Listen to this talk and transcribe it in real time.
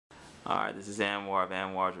All right, this is Anwar of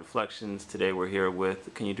Anwar's Reflections. Today we're here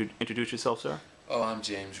with, can you introduce yourself, sir? Oh, I'm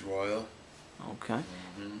James Royal. Okay.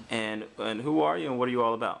 hmm And who are you and what are you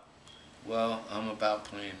all about? Well, I'm about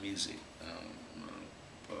playing music,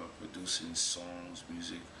 producing songs,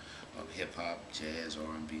 music, hip hop, jazz,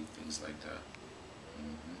 R&B, things like that.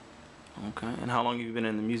 hmm Okay. And how long have you been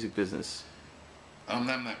in the music business? I'm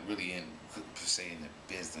not really in per se in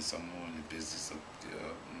the business. I'm more in the business of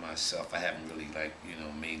myself. I haven't really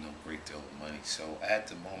made no great deal of money. So at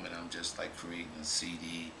the moment, I'm just like creating a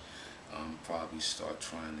CD. Probably start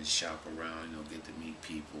trying to shop around, get to meet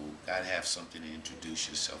people. Gotta have something to introduce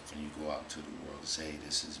yourself when you go out to the world. Say, hey,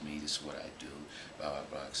 this is me, this is what I do, blah blah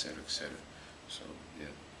blah, etc. etc. So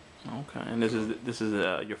yeah. Okay. And this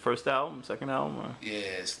is your first album, second album, or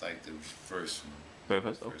Yeah, it's like the first one. very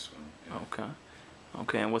first? Oh, First one. Yeah. okay.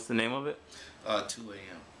 Okay. And what's the name of it? 2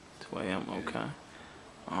 a.m. 2 a.m. Yeah. Okay.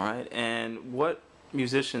 All right. And what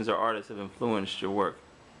musicians or artists have influenced your work?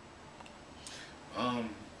 Um,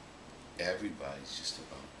 Everybody's just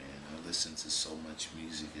about, man. I listen to so much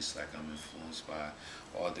music. It's like I'm influenced by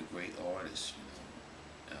all the great artists,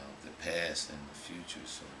 the past and the future.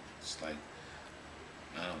 So it's like,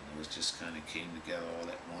 I don't know, it just kind of came together all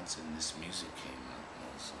at once, and this music came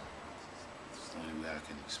out. So it's the only way I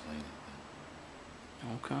can explain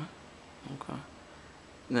it. Okay. Okay.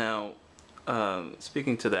 Now,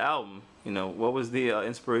 speaking to the album, what was the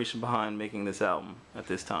inspiration behind making this album at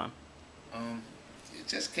this time? It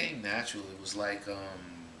just came natural. It was like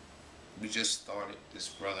we just started. This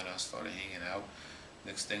brother and I started hanging out.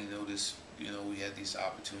 Next thing you know, we had these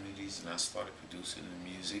opportunities, and I started producing the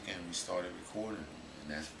music, and we started recording, and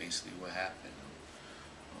that's basically what happened.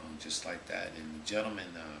 Just like that. And the gentleman,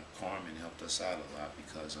 Carmen, helped us out a lot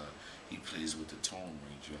because he plays with the Tone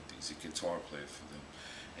Ranger. I think he's a guitar player for them.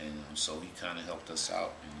 And so he kind of helped us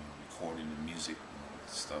out in recording the music and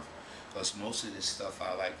stuff. Because most of this stuff,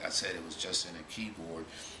 like I said, it was just in a keyboard,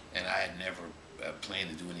 and I had never planned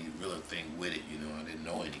to do any real thing with it. I didn't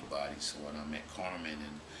know anybody. So when I met Carmen,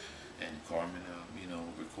 and Carmen,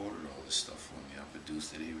 recorded all this stuff for me. I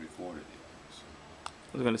produced it, he recorded it. So.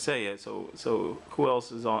 I was gonna say, yeah. So who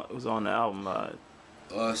else was on the album?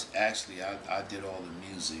 Actually, I did all the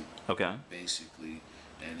music, Okay. basically,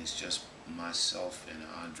 and it's just myself and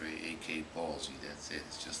Andre, A.K. Ballsy. That's it.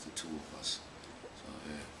 It's just the two of us. So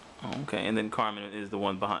yeah. Oh, okay. And then Carmen is the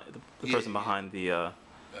one behind the Yeah, person behind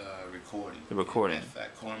recording. the recording. In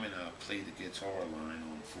fact, Carmen played the guitar line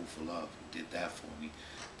on "Fool for Love." Did that for me.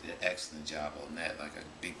 Did an excellent job on that. Like a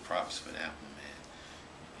big props for that one,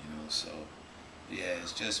 man. So yeah,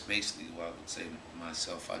 it's just basically what I would say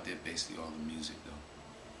myself. I did basically all the music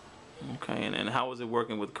though. Okay. And how was it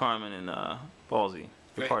working with Carmen and Ballsy, your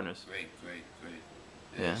Great, partners? great.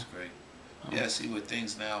 Yeah, Yeah. it's great. Oh, Yeah, see, with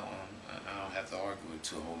things now, I don't have to argue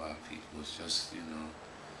with a whole lot of people. It's just,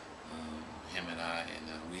 him and I,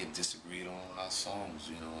 and we had disagreed on a lot of songs,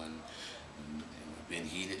 and we've been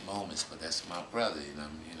heated moments, but that's my brother,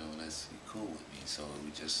 that's cool with me. So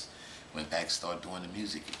we just went back, started doing the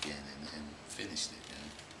music again, and finished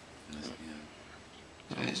it, man.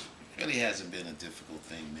 And it's, it really hasn't been a difficult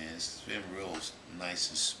thing, man. It's been real nice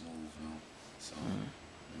and smooth. So.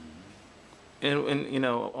 and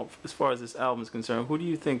as far as this album is concerned, who do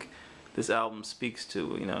you think this album speaks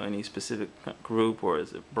to? Any specific group, or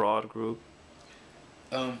is it broad group?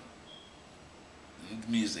 Um,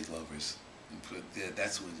 Music lovers. Yeah,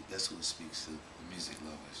 that's what it speaks to. The music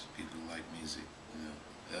lovers, people who like music.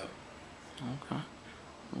 Yep. Okay.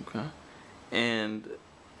 Okay. And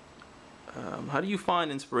how do you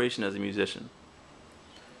find inspiration as a musician?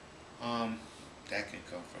 Um, that can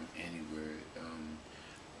come from anywhere.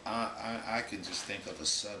 I can just think of a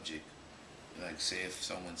subject. Like, say, if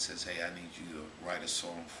someone says, "Hey, I need you to write a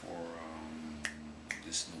song for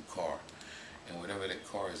this new car," and whatever that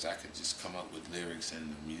car is, I could just come up with lyrics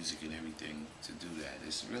and the music and everything to do that.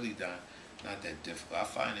 It's really not that difficult. I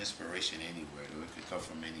find inspiration anywhere, though. It could come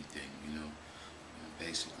from anything,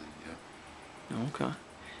 basically, yeah. Okay.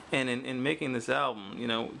 And in making this album,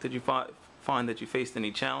 did you find that you faced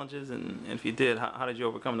any challenges? And if you did, how did you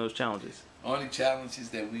overcome those challenges? Only challenges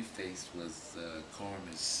that we faced was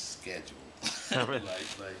Carmen's schedule. Oh, really?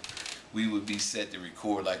 like we would be set to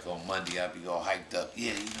record like on Monday. I'd be all hyped up.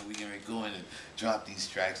 Yeah, we can go in and drop these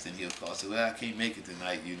tracks. Then he'll call. Say, well, I can't make it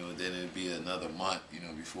tonight. Then it'd be another month.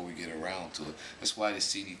 Before we get around to it. That's why the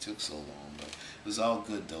CD took so long. But it was all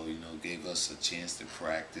good though. Gave us a chance to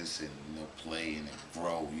practice and play and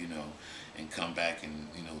grow. And come back and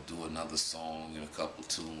do another song and a couple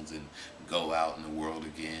tunes and go out in the world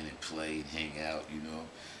again and play and hang out.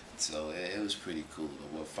 So it was pretty cool.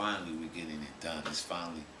 Well, finally we're getting it done. It's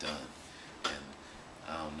finally done, and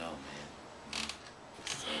I don't know, man.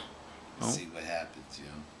 So let's Oh, see what happens, you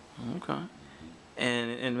know. okay.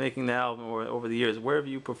 And in making the album or over the years, where have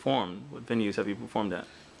you performed? What venues have you performed at?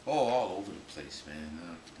 Oh, all over the place,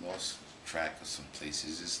 man. Lost track of some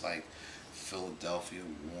places. It's like Philadelphia,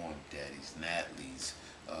 Warm Daddies, Natalie's,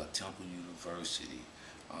 Temple University,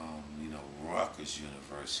 you know, Rutgers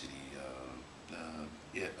University.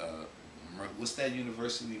 Yeah, what's that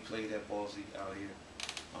university played at Ballsy out here?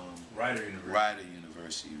 Rider University. Rider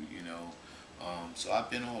University, you know. So I've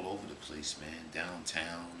been all over the place, man.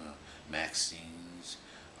 Downtown, Maxine's,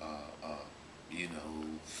 uh, uh, you know,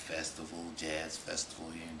 festival, jazz festival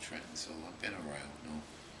here in Trenton. So I've been around, you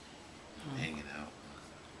know, hanging out.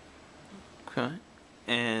 Okay.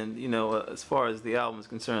 And as far as the album is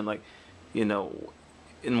concerned, like, you know,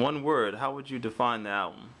 in one word, how would you define the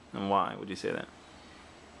album, and why would you say that?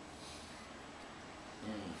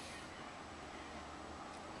 Mm.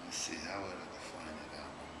 Let's see, how would I define that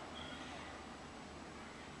album?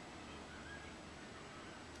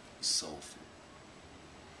 Soulful.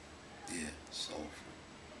 Yeah, soulful.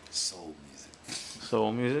 Soul music.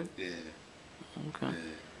 Soul music. Yeah, Okay.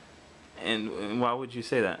 yeah. And why would you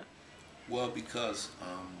say that? Well, because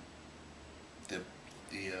the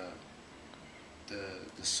the uh,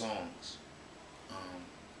 the songs, um,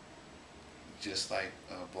 just like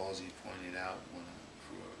Ballsy pointed out when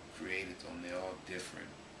I created them, they're all different,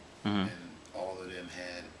 Hmm. and all of them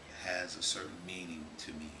has a certain meaning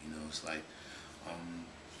to me. You know, it's like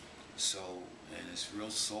so, and it's real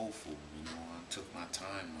soulful. You know, I took my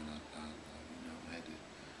time when I you know, I had to.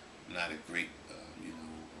 I'm not a great you know.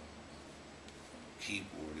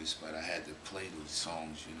 Keyboardist, but I had to play those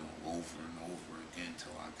songs, you know, over and over again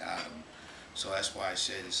till I got them. So that's why I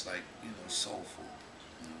said it's like, you know, soulful.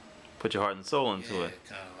 You know? Put your heart and soul into Yeah, it. it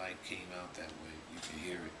kind of like came out that way. You can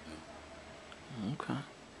hear it. You know? Okay.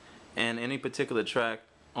 And any particular track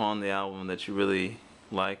on the album that you really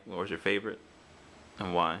like, or is your favorite,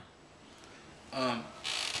 and why?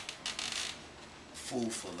 Fool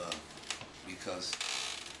for Love, because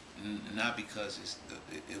not because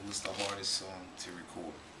it was the hardest song to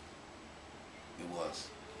record. It was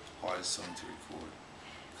hardest song to record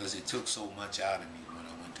because it took so much out of me when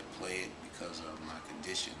I went to play it because of my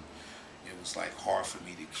condition. It was like hard for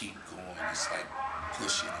me to keep going. It's like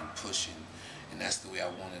pushing and pushing, and that's the way I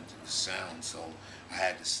wanted it to sound. So I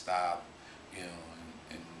had to stop, you know,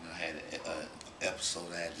 and I had an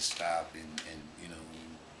episode I had to stop and you know,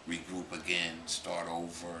 regroup again, start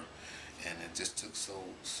over, and it just took so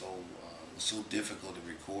difficult to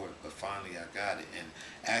record. But finally I got it, and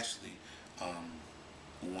actually,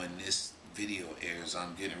 when this video airs,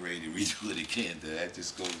 I'm getting ready to redo it again. That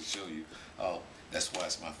just goes to show you, oh, that's why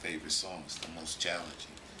it's my favorite song. It's the most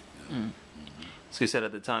challenging. You know? So you said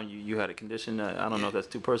at the time you had a condition. I don't know if Yeah. that's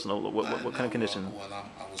too personal. What No, kind of condition? well, I'm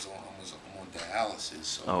on dialysis,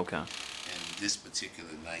 so. Oh, okay. And this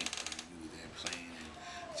particular night, we were there playing,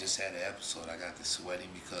 and just had an episode. I got to sweating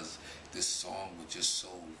because this song was just so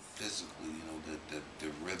physically, you know, the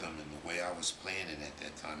rhythm and the way I was playing it at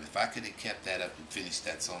that time. If I could have kept that up and finished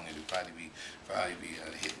that song, it would probably be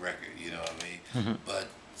a hit record. You know what I mean? But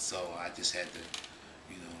so I just had to,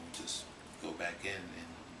 you know, just go back in and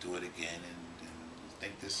do it again, and I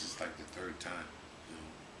think this is like the third time. You know,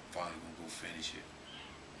 finally gonna go finish it.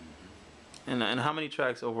 And how many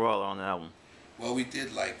tracks overall are on the album? Well, we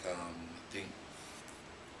did like I think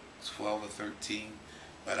 12 or 13,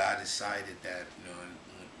 but I decided that, you know,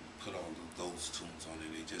 I put all those tunes on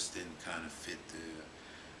it. They just didn't kind of fit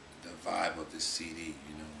the vibe of the CD.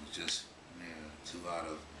 You know, it was just too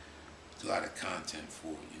lot of content for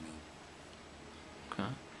it. You know. Okay.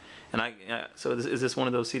 And so is this one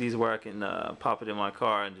of those CDs where I can pop it in my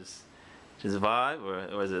car and just vibe,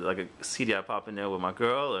 or is it like a CD I pop in there with my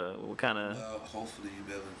girl, or what kind of? Well, hopefully you'll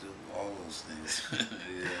be able to do all those things.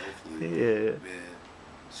 Yeah, hopefully. Yeah. Yeah.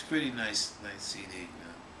 It's pretty nice CD. You know.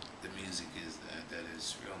 The music is that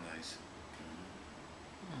is real nice.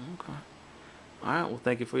 Okay. All right. Well,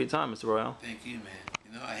 thank you for your time, Mr. Royale. Thank you, man.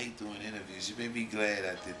 You know, I hate doing interviews. You may be glad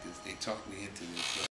I did this. They talked me into this.